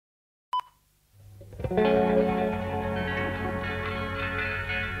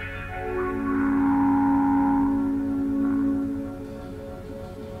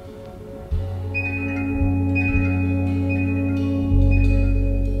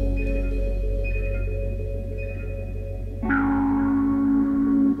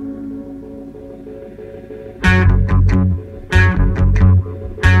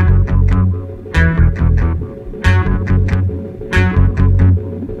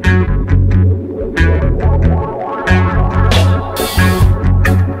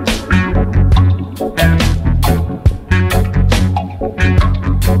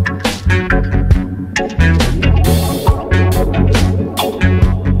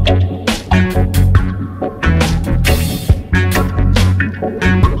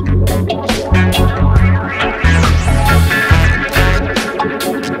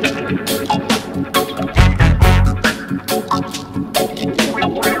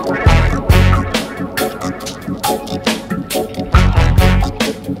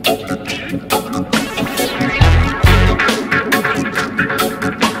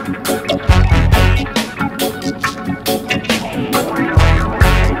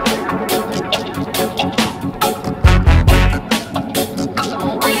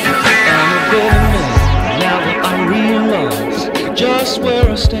Just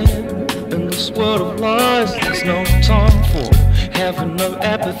where I stand in this world of lies, there's no time for having no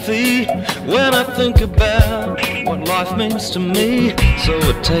apathy when I think about what life means to me. So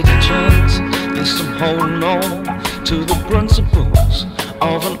I take a chance, yes, I'm holding on to the principles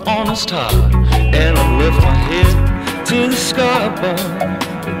of an honest heart, and I lift my head to the sky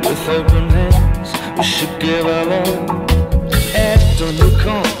above. With open hands, we should give our love. Act on your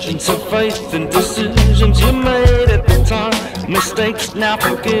conscience and faith in decisions you made at the time. Mistakes now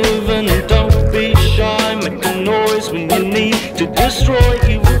forgiven, and don't be shy. Make a noise when you need to destroy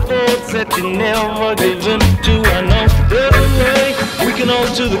evil thoughts that you never give in to. I know there's a way we can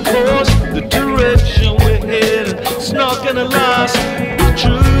alter the course, the direction we're headed. It's not gonna last.